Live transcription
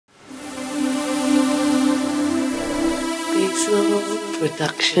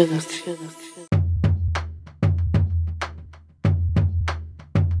Productions.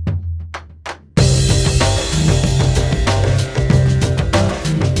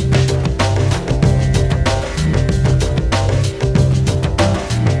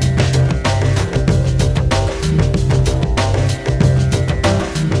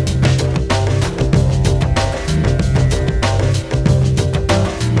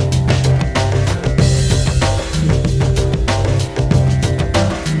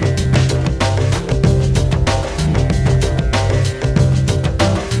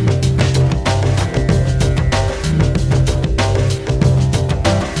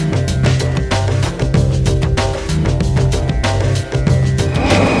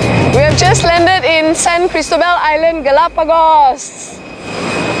 Just landed in San Cristobal Island, Galapagos.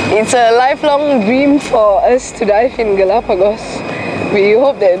 It's a lifelong dream for us to dive in Galapagos. We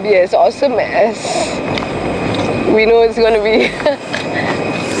hope that it'll be as awesome as we know it's going to be.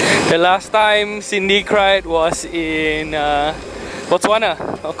 The last time Cindy cried was in Botswana,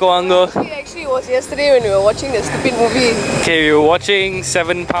 Okavango. Actually, it was yesterday when we were watching the stupid movie. Okay, we were watching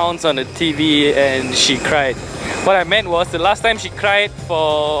 7 pounds on the TV and she cried. What I meant was the last time she cried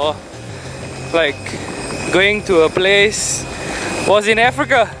for like going to a place was in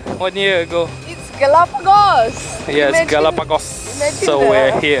Africa 1 year ago. It's Galapagos. Yes, Galapagos. So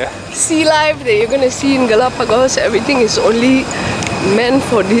we're here. Sea life that you're gonna see in Galapagos, everything is only meant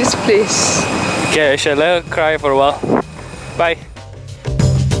for this place. Okay, I shall let her cry for a while. Bye.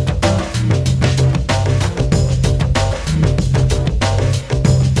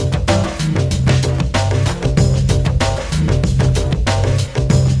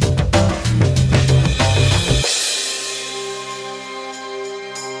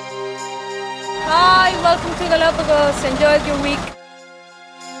 Hi, welcome to Galapagos. Enjoy your week.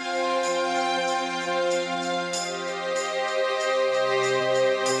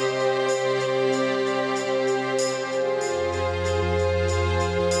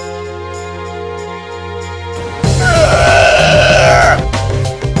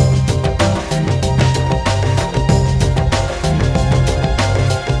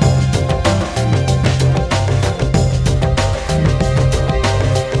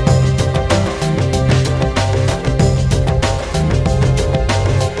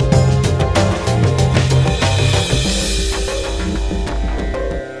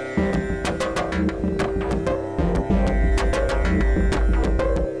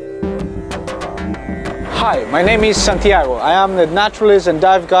 Hi, my name is Santiago. I am the naturalist and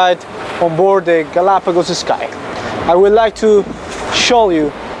dive guide on board the Galapagos Sky. I would like to show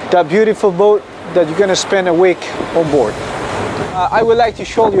you that beautiful boat that you're going to spend a week on board. I would like to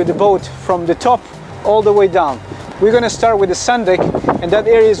show you the boat from the top all the way down. We're going to start with the sun deck, and that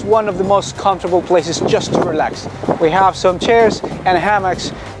area is one of the most comfortable places just to relax. We have some chairs and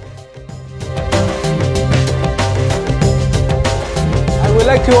hammocks. I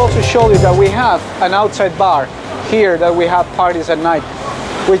would like to also show you that we have an outside bar here, that we have parties at night.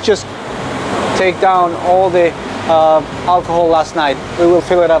 We just take down all the alcohol last night. We will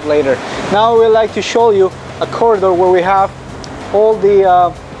fill it up later. Now we would like to show you a corridor where we have all the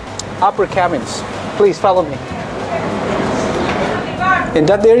upper cabins. Please follow me. In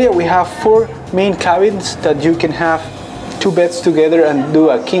that area we have 4 main cabins that you can have 2 beds together and do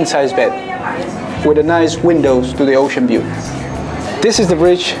a king-size bed with a nice windows to the ocean view. This is the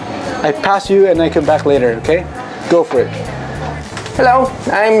bridge. I pass you and I come back later, okay? Go for it. Hello,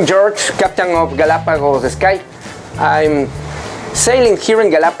 I'm George, captain of Galapagos Sky. I'm sailing here in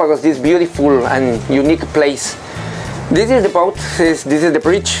Galapagos, this beautiful and unique place. This is the boat, this is the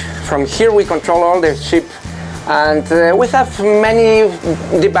bridge. From here we control all the ship, and we have many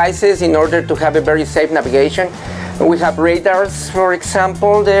devices in order to have a very safe navigation. We have radars, for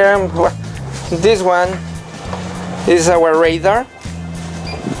example, there. This one is our radar.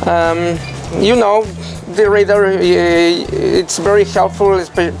 You know, the radar, it's very helpful,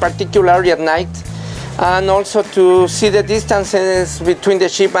 particularly at night, and also to see the distances between the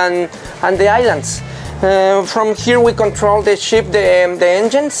ship and the islands. From here we control the ship, the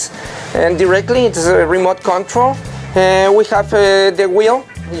engines, and directly it's a remote control. We have the wheel.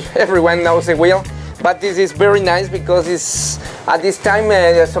 Everyone knows the wheel, but this is very nice because it's, at this time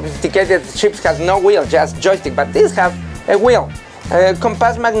sophisticated ships has no wheel, just joystick, but these have a wheel.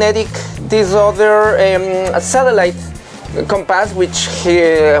 Compass magnetic, this other satellite compass which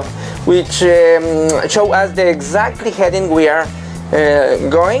show us the exactly heading we are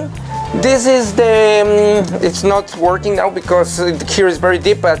going. This is the, it's not working now because here is very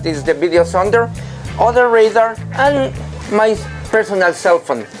deep, but it's the video sonder, other radar, and my personal cell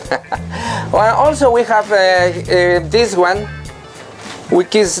phone. Well, also we have this one,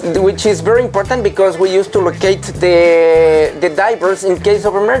 which is very important because we used to locate the divers in case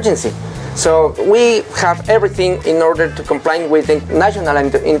of emergency. So we have everything in order to comply with the national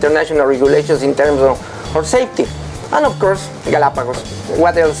and international regulations in terms of safety. And of course, Galapagos.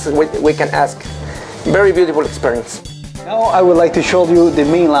 What else we can ask? Very beautiful experience. Now I would like to show you the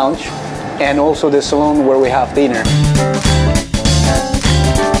main lounge and also the salon where we have dinner.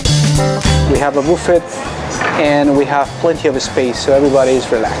 We have a buffet and we have plenty of space so everybody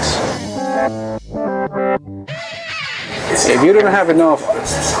is relaxed. If you don't have enough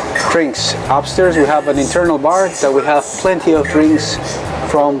drinks upstairs, we have an internal bar that we have plenty of drinks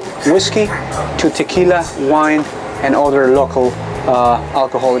from whiskey to tequila, wine and other local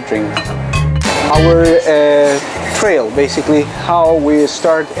alcoholic drink. Our trail, basically how we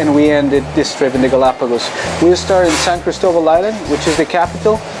start and we ended this trip in the Galapagos. We started in San Cristobal Island, which is the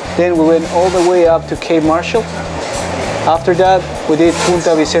capital. Then we went all the way up to Cape Marshall. After that, we did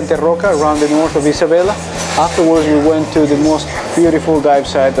Punta Vicente Roca around the north of Isabela. Afterwards, we went to the most beautiful dive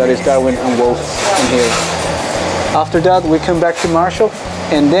site that is Darwin and Wolf in here. After that, we came back to Marshall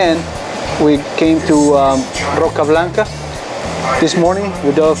and then we came to Roca Blanca. This morning,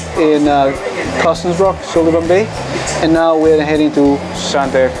 we dove in Customs Rock, Sullivan Bay, and now we're heading to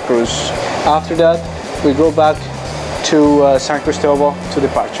Santa Cruz. After that, we go back to San Cristobal to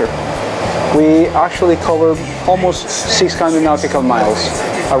departure. We actually covered almost 600 nautical miles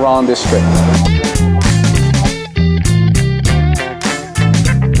around this trip.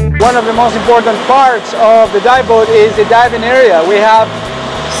 One of the most important parts of the dive boat is the diving area. We have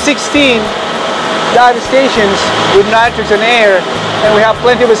 16 dive stations with nitrogen air and we have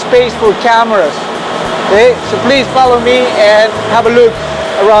plenty of space for cameras. Okay, so please follow me and have a look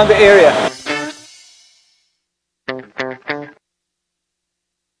around the area.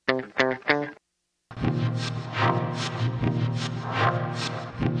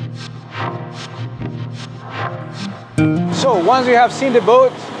 So once you have seen the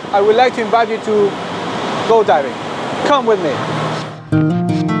boat, I would like to invite you to go diving. Come with me.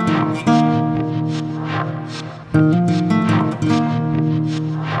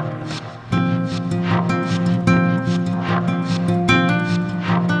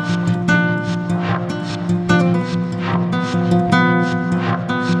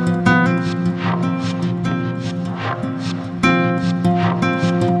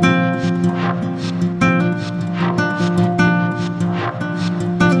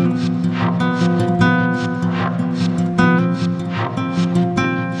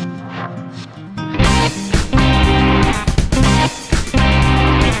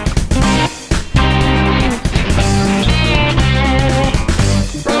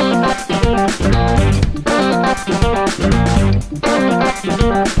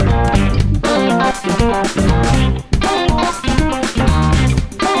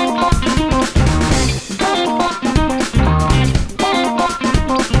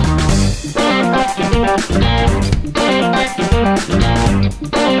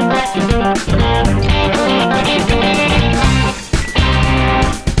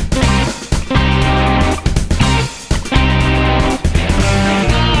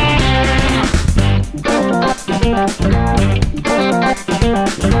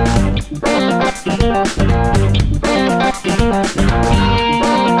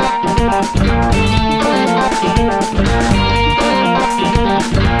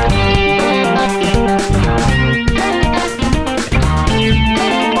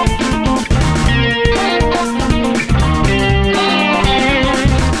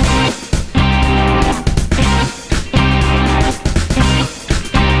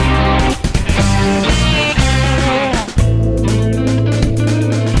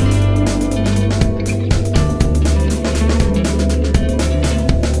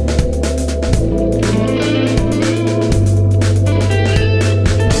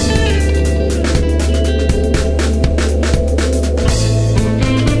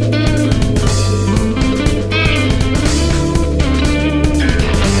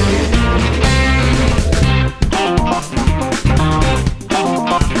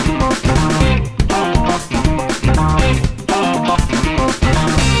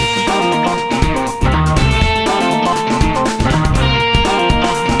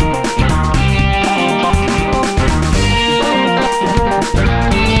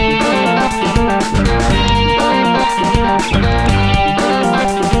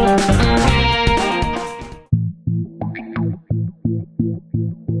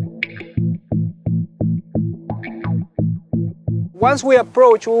 Once we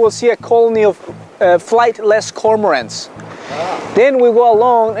approach, we will see a colony of flightless cormorants. Then we go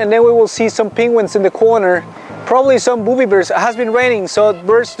along and then we will see some penguins in the corner, probably some booby birds. It has been raining, so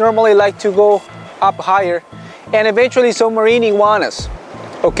birds normally like to go up higher, and eventually some marine iguanas.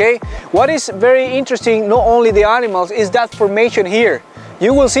 Okay, what is very interesting, not only the animals, is that formation here.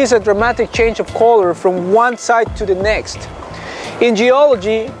 You will see a dramatic change of color from one side to the next. In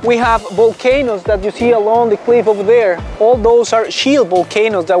geology, we have volcanoes that you see along the cliff over there. All those are shield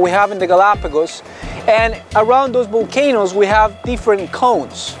volcanoes that we have in the Galapagos. And around those volcanoes, we have different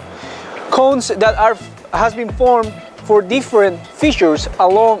cones. Cones that has been formed for different fissures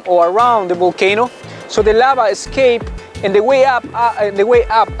along or around the volcano. So the lava escape, and the way up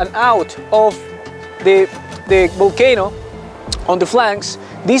and out of the volcano on the flanks,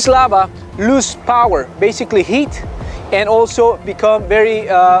 this lava lose power, basically heat, and also become very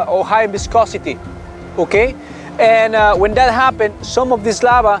high viscosity. Okay, and when that happens, some of this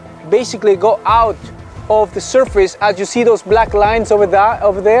lava basically go out of the surface. As you see those black lines over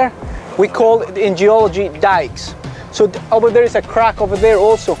there, we call it in geology dikes. So over there is a crack over there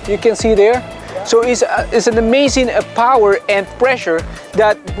also, you can see there. So it's an amazing power and pressure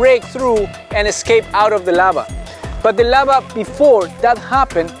that break through and escape out of the lava. But the lava before that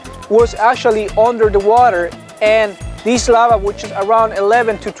happened was actually under the water, and this lava, which is around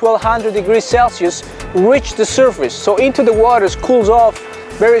 11 to 1200 degrees Celsius, reached the surface. So into the waters, cools off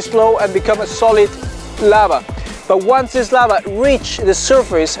very slow and become a solid lava. But once this lava reach the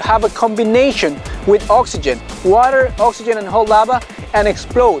surface, have a combination with oxygen, water, oxygen and hot lava, and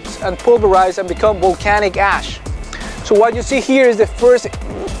explodes and pulverize and become volcanic ash. So what you see here is the first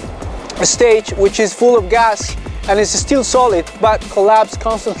stage, which is full of gas and it's still solid but collapse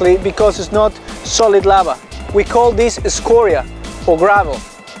constantly because it's not solid lava. We call this scoria or gravel.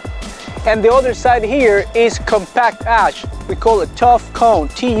 And the other side here is compact ash. We call it tuff cone,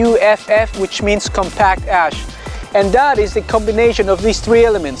 T-U-F-F, which means compact ash. And that is the combination of these three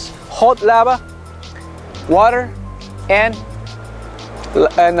elements: hot lava, water, and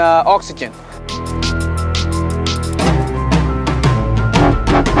oxygen.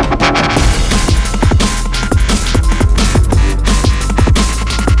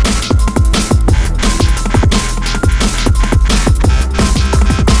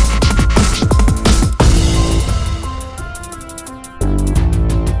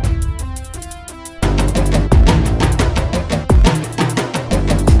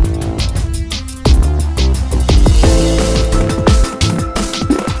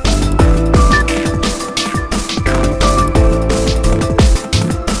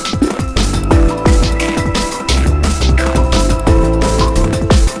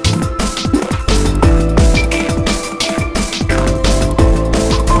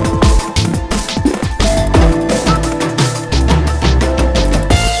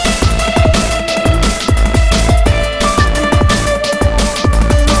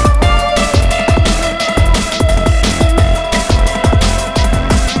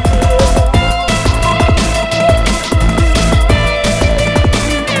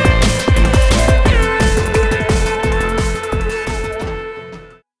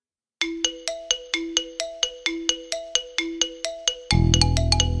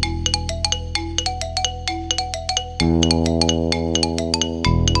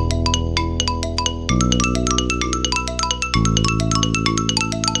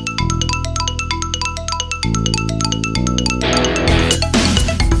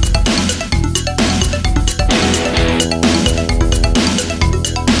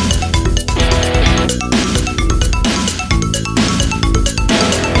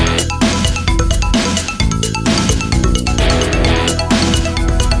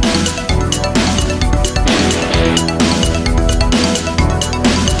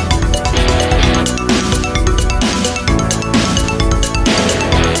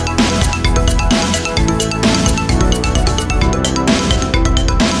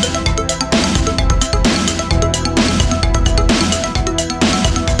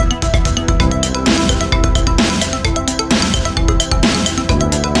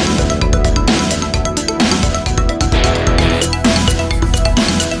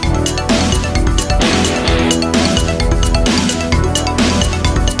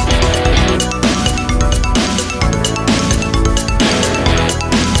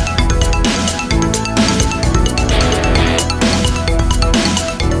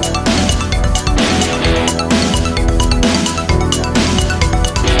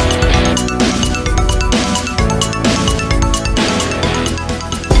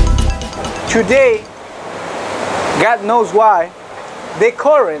 Today, God knows why, the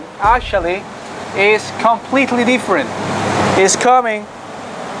current actually is completely different. It's coming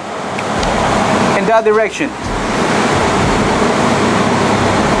in that direction.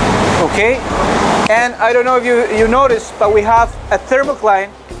 Okay, and I don't know if you noticed, but we have a thermocline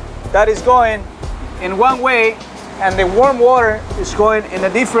that is going in one way and the warm water is going in a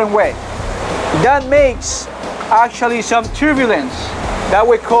different way. That makes actually some turbulence that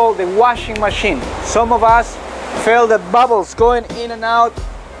we call the washing machine. Some of us feel the bubbles going in and out.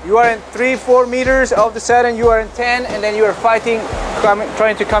 You are in 3-4 meters, all of a sudden you are in 10, and then you are fighting,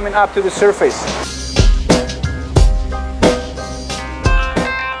 trying to come up to the surface.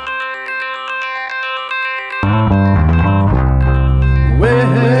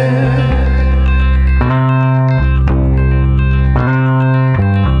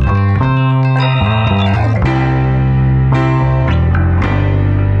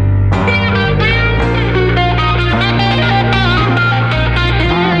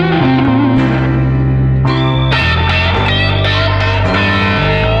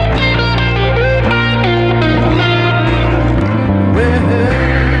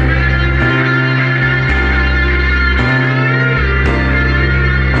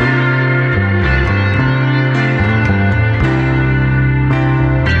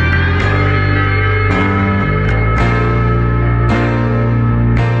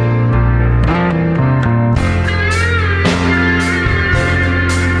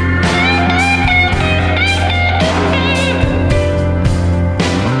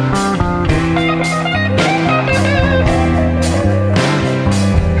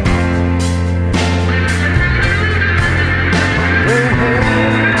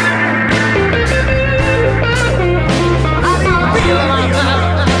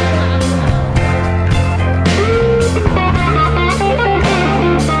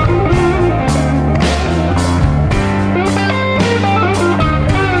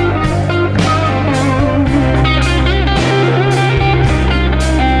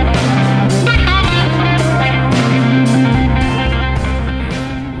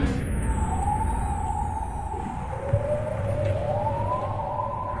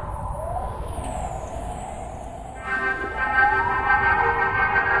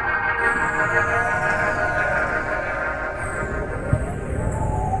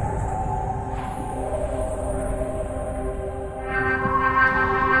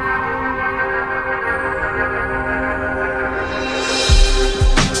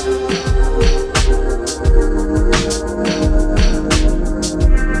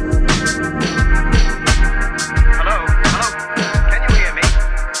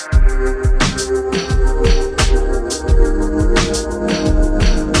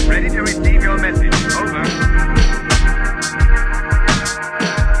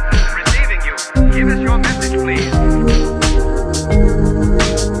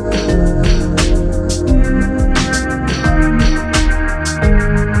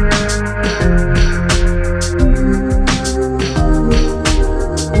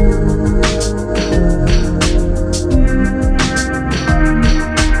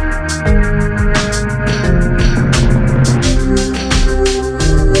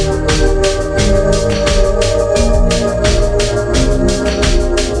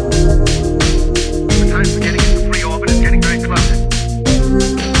 Time for getting into free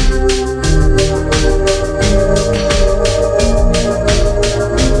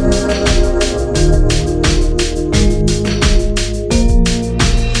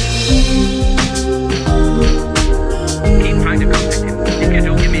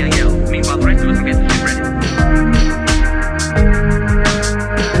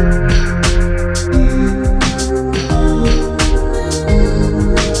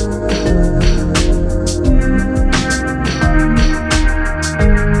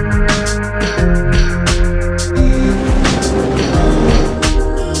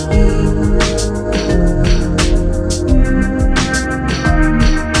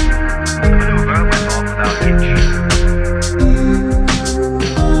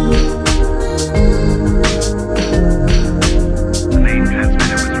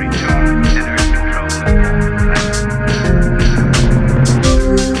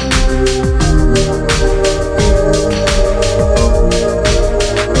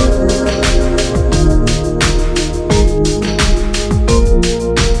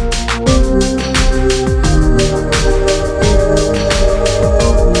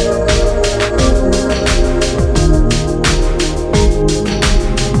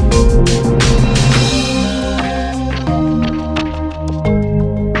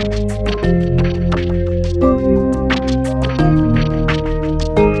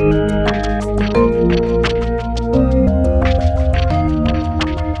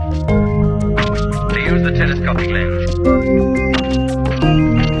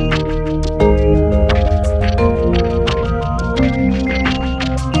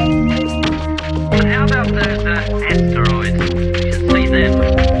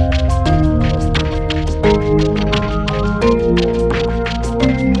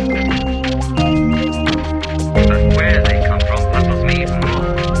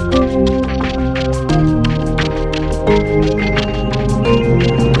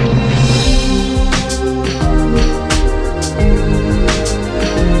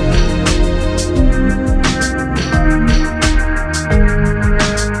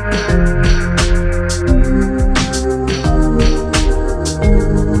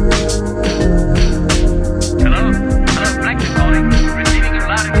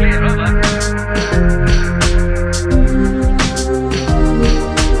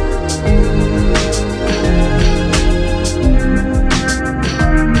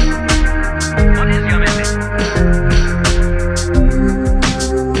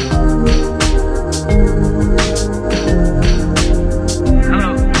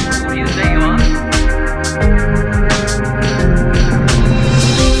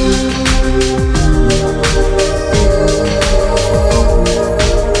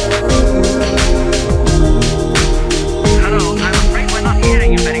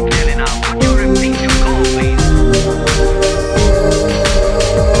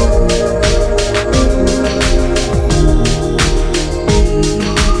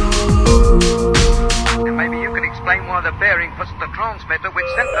which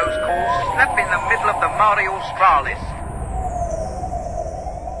sent those calls slap in the middle of the Mare Australis.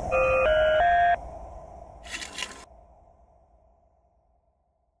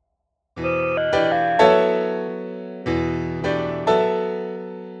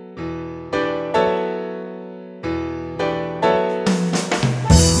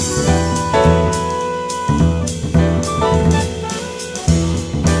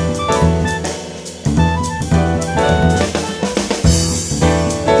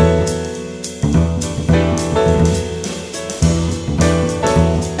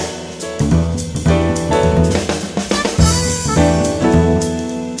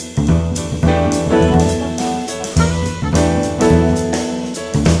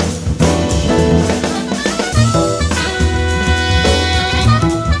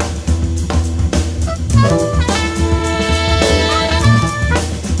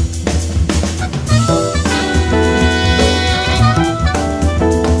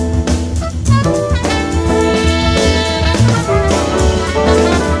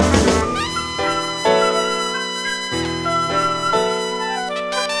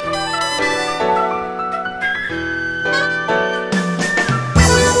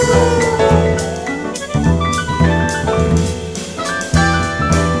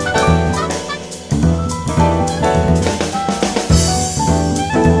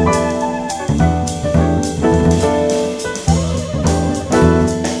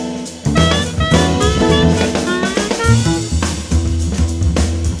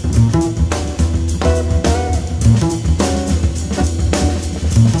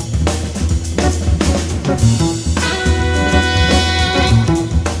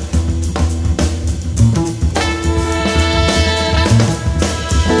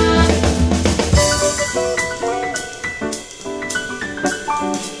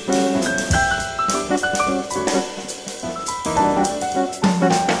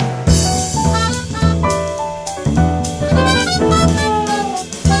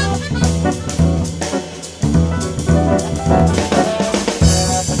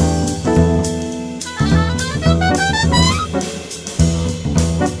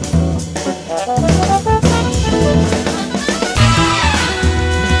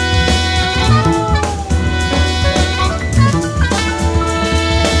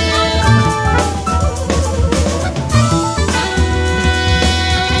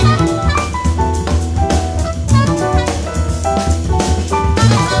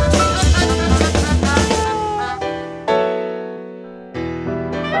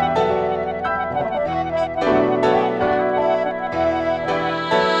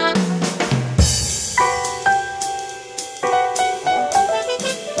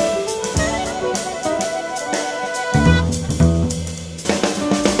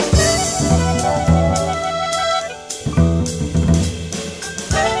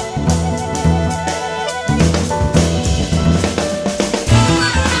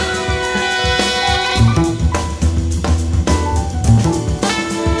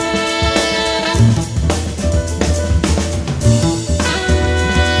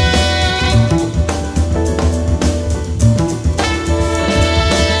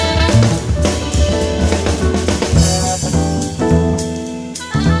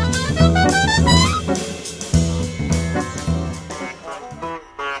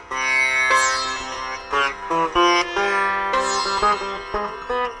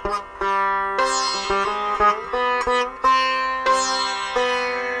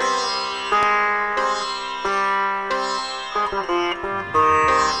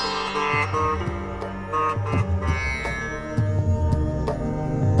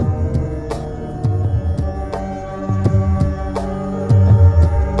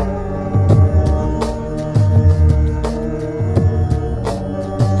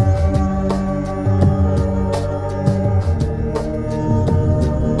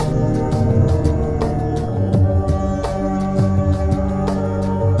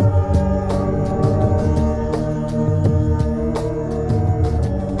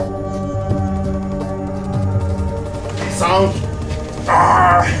 Sound.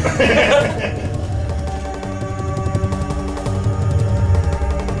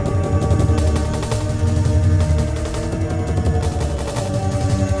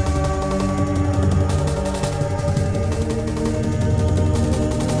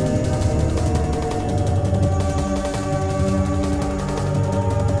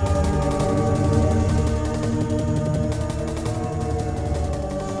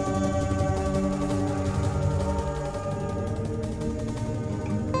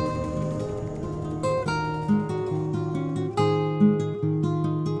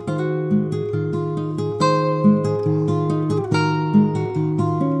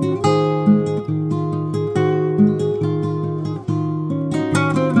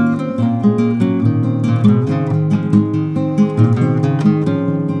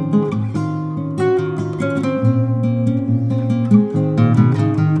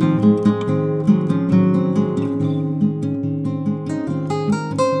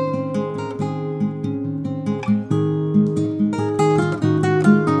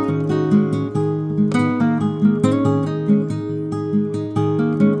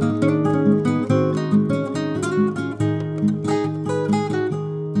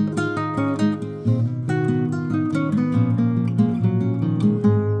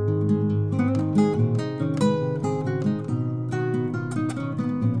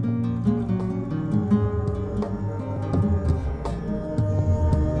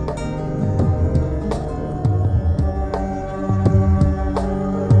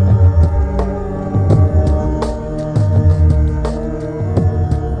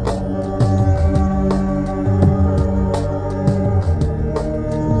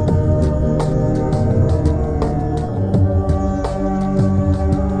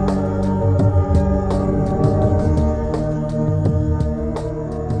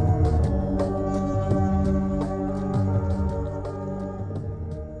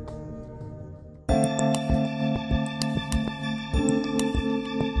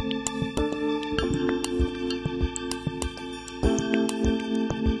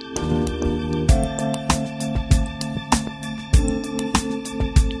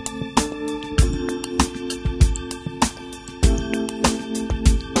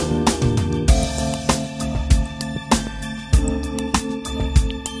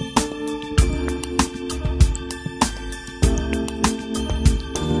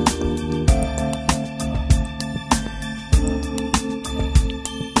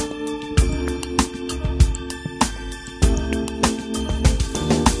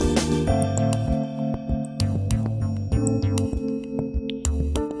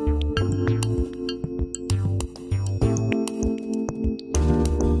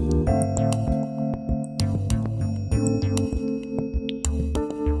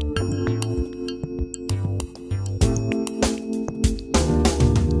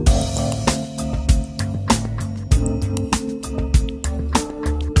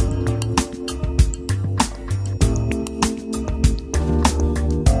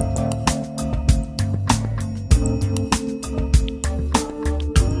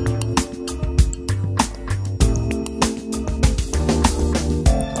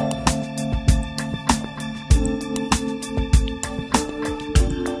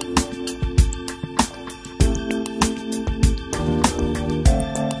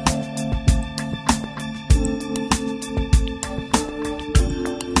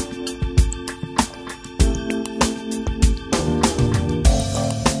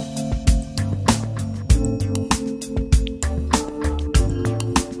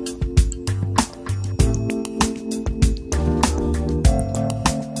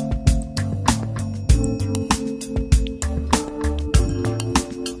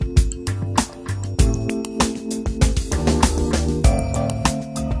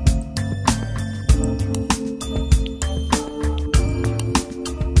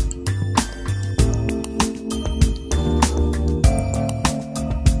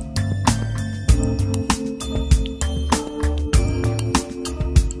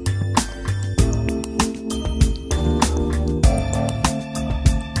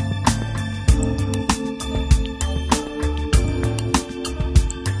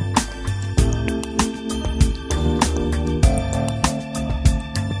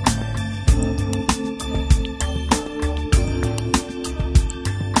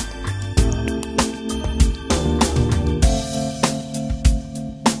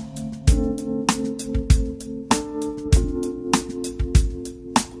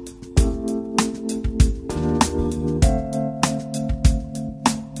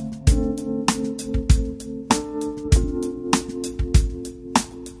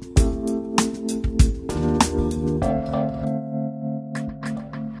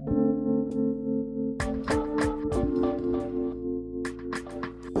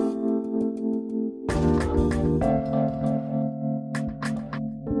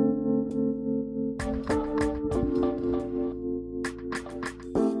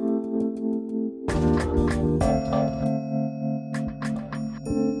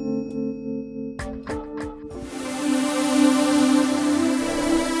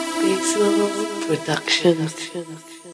 Productions.